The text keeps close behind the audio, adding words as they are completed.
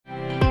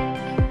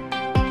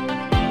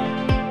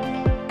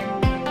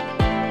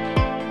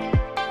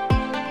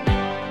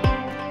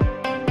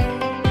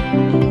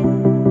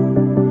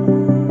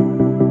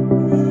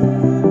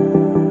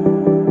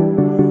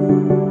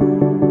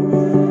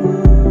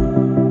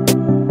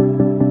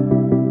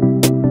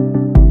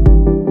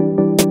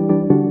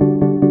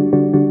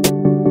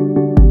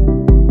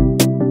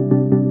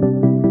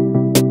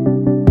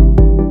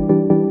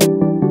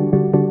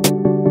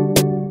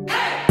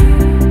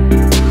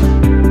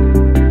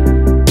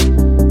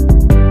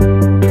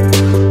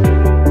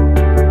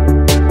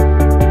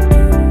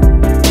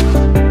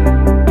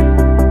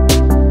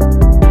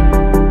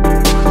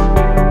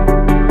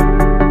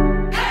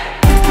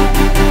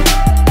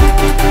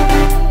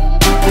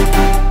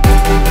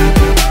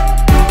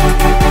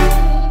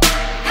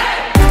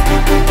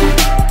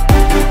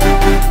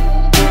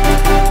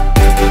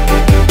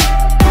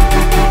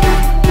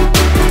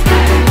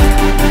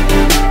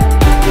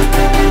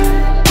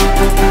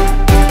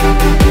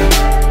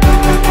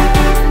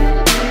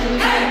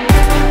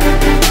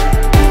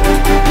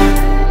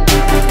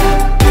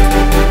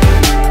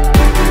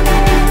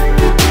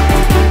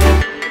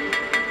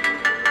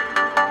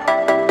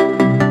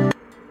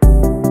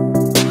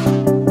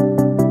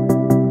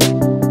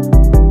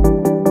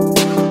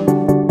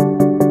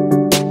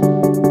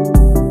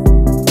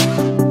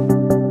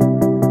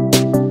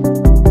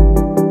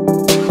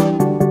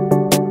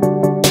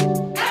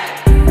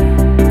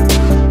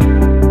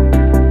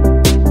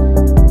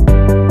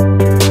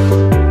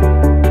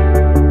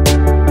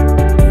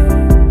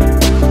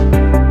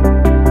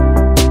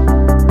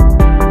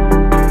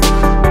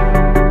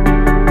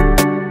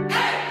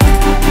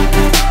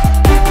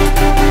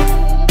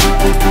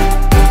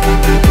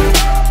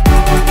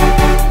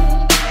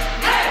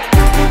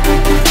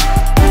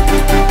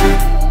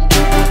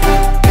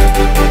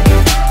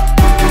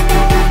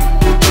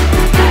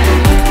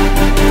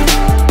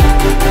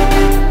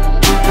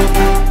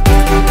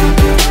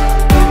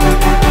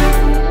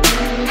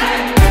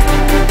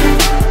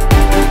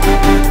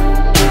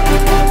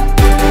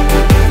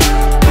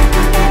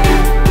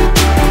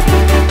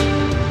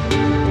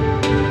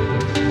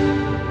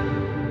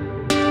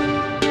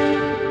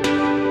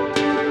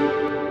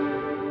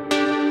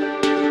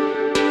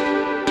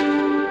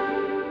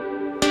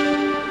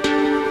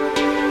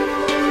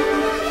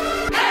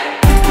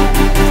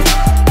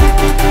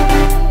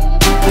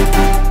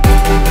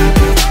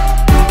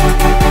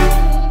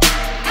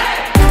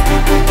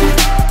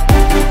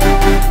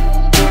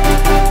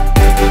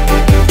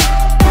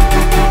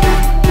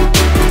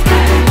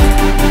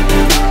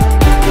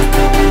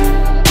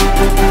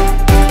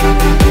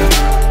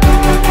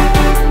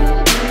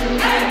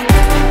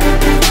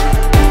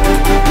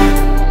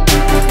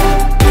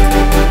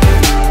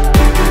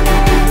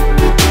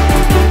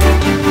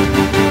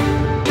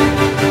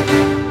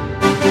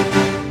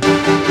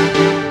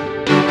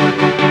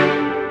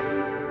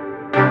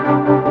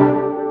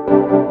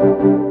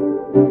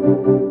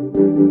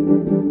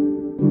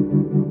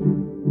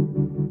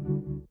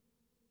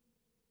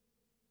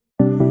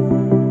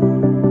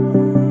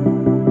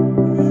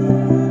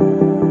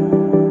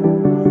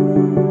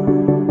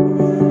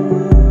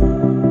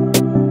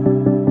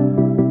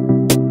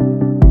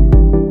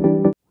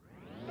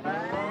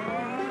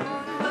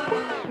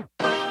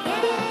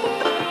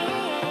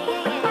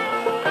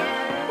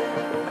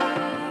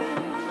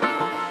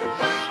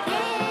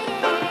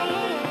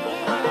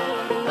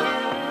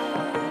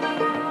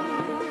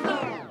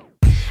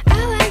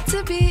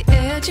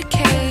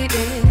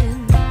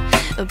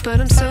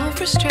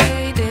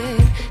frustrated.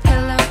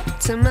 Hello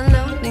to my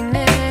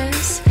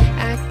loneliness.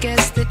 I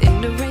guess that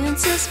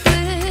ignorance is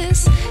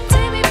bliss.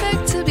 Take me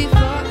back to before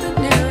I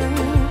knew.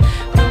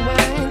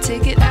 Rewind,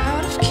 take it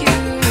out of cue.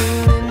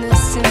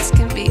 Innocence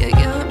can be a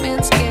young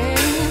man's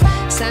game.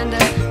 Signed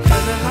up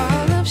for the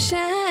hall of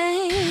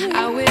shame.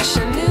 I wish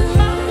I knew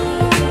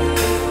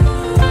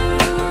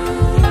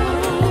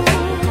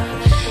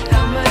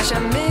how much I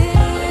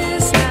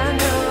miss not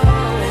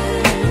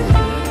knowing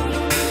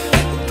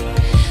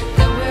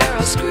that we're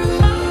all screwed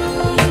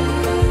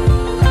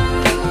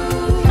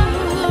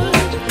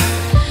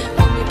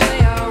when we play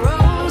our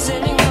roles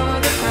and ignore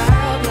the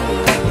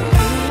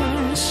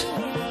problems.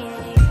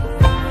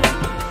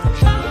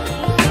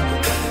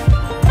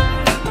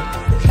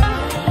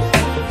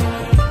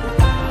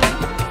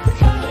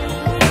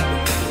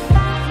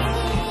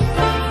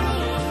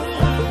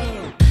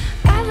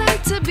 I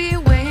like to be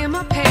away in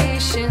my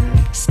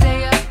patience.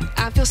 Stay up,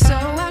 I feel so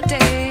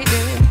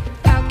outdated.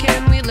 How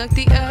can we look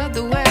the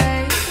other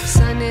way?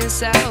 Sun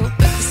is out,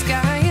 but the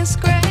sky is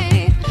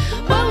gray.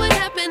 What would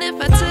happen if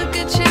I took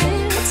a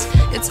chance?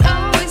 It's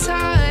always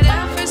hard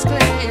at first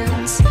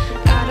glance.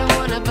 I don't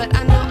wanna, but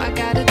I know I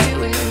gotta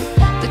do it.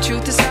 The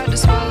truth is hard to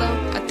swallow,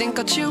 I think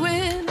I'll chew it.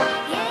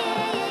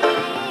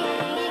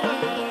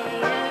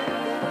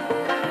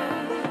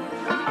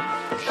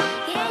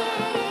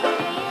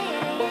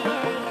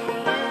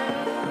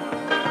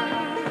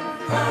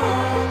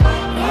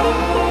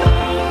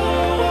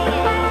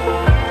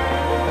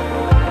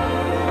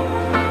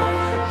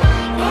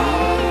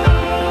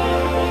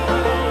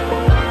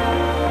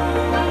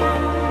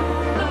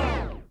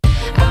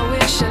 I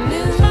wish I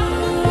knew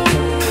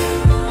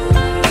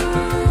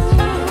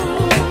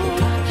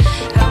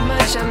how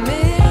much I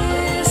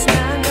miss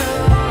not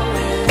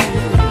knowing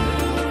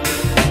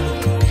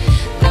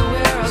that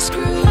we're all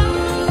screwed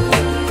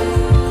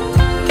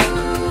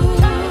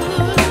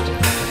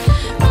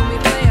when we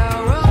play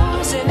our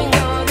roles and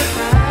ignore the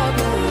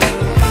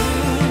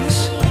problems.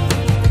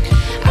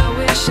 I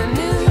wish I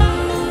knew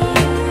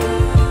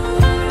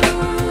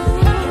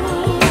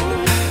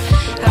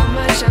how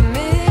much I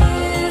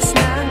miss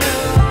not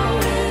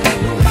knowing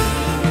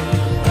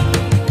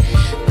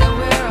that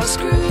we're all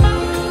screwed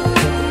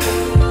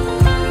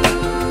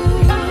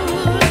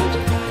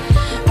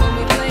when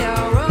we play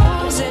our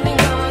roles and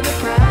ignore the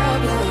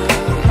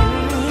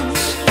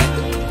problems.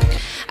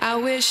 I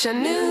wish I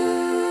knew.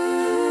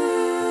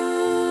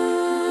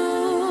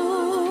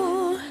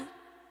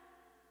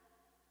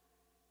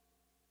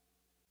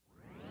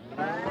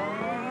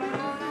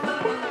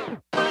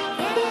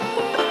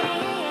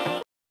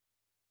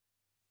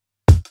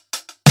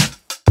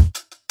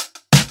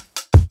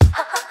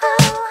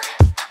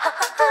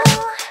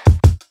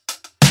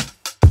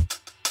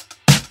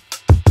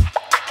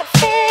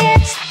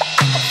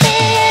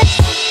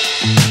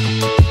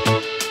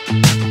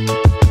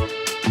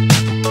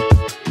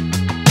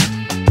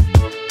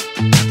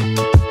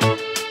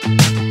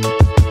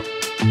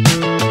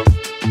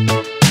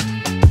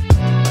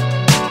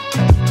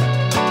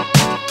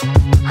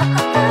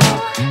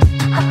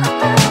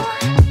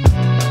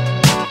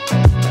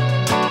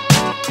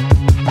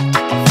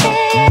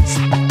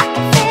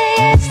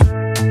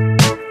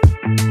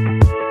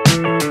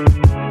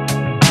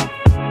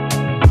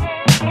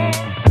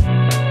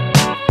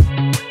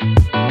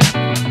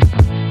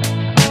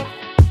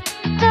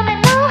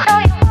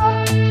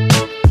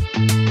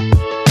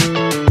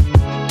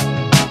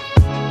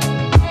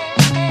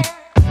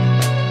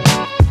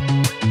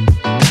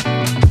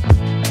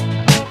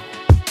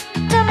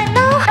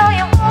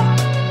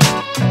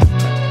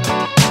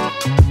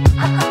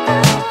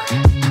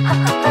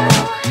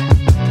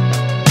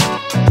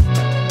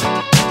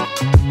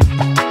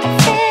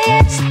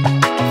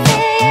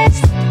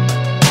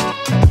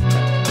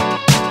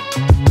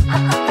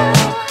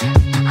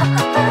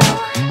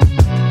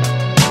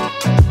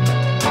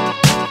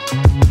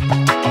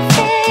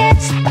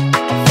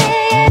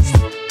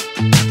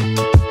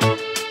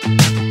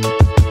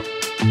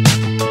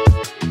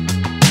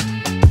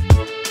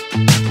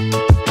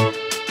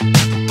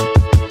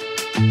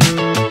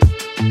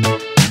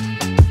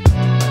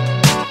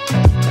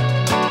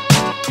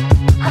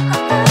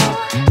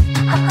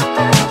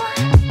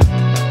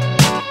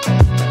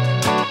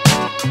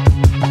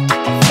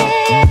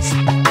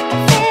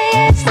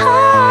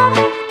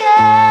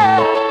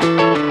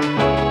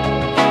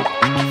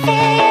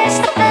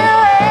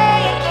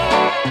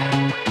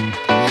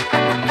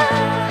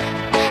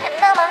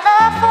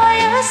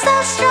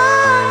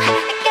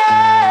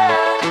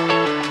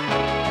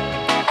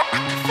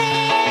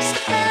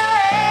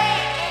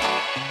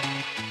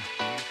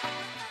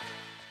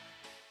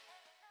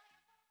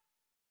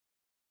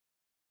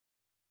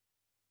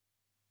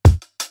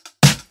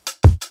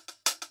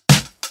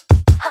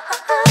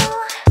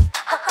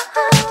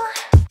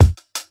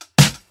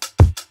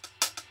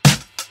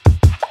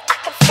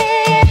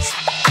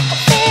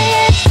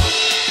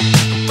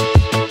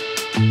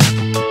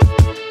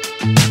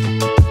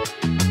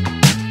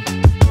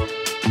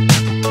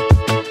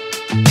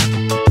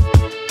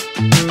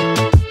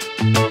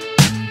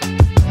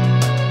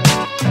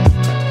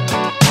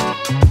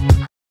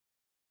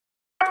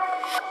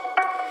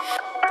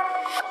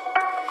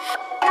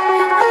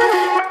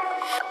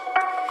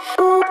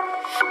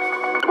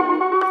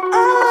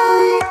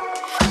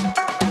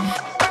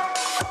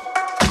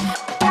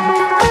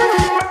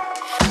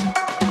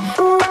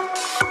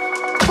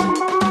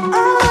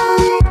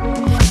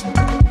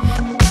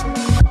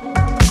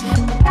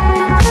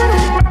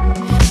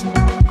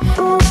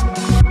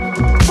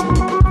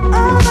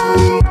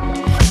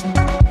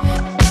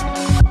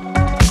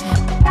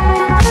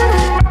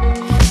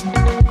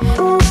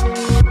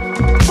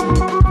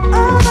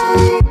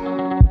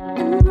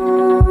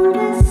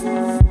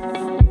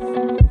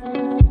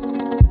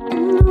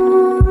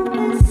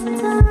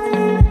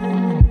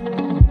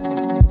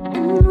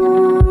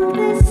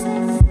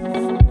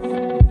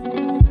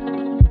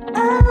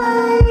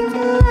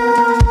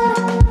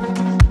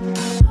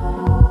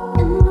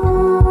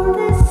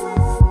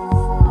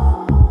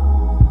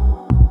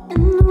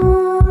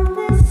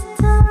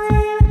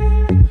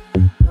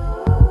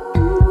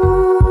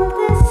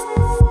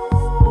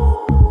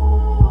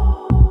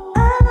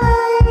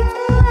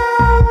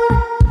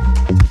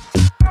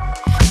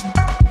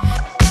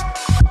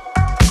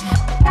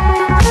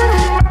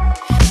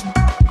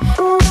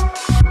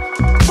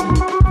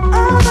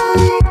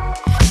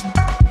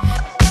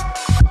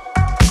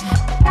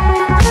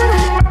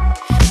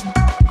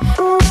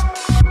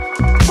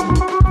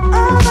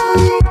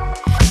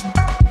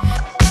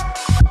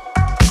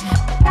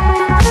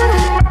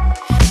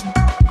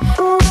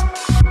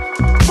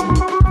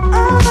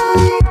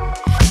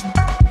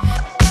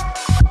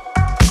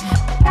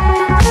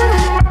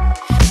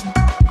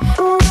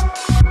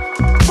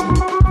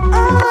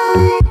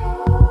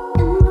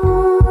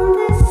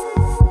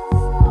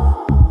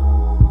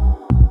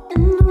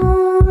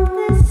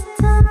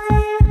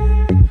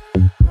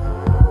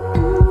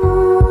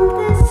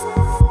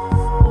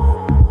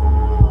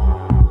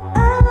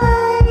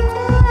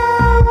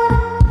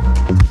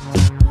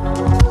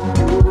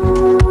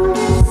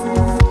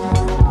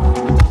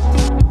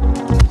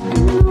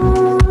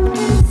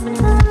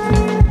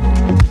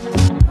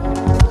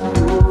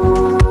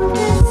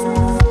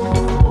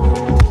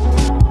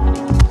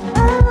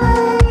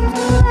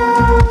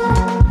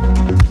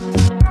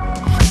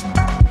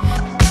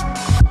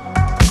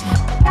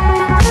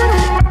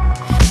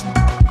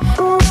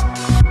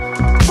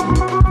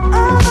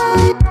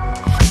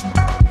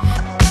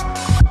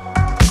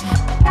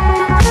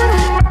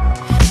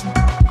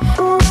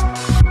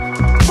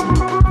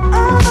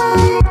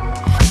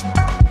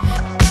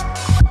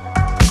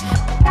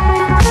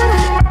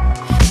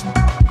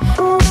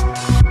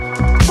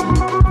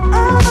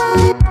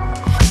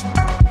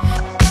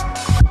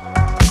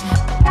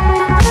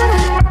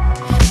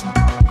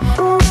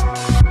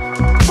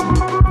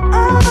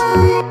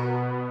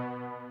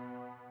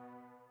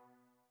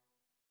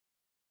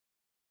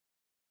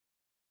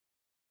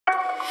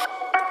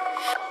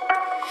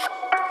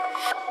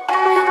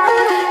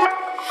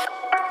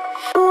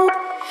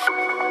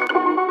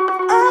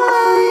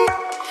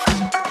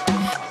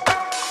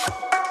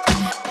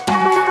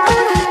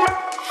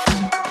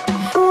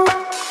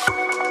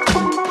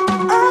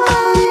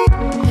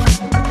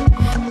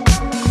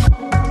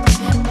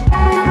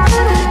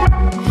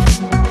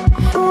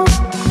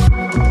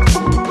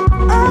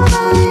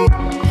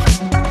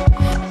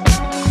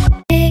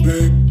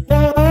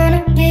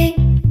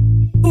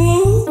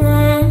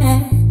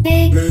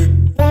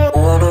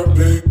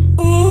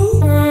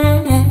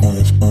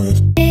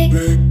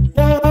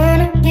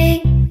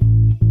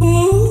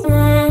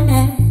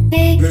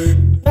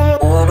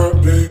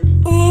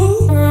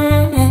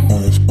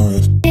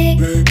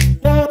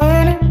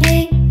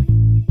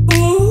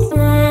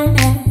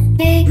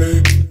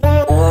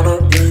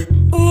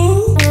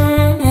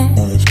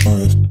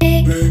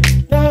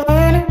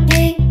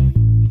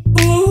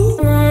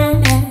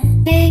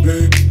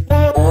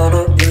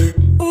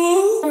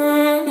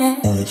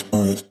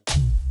 eyes.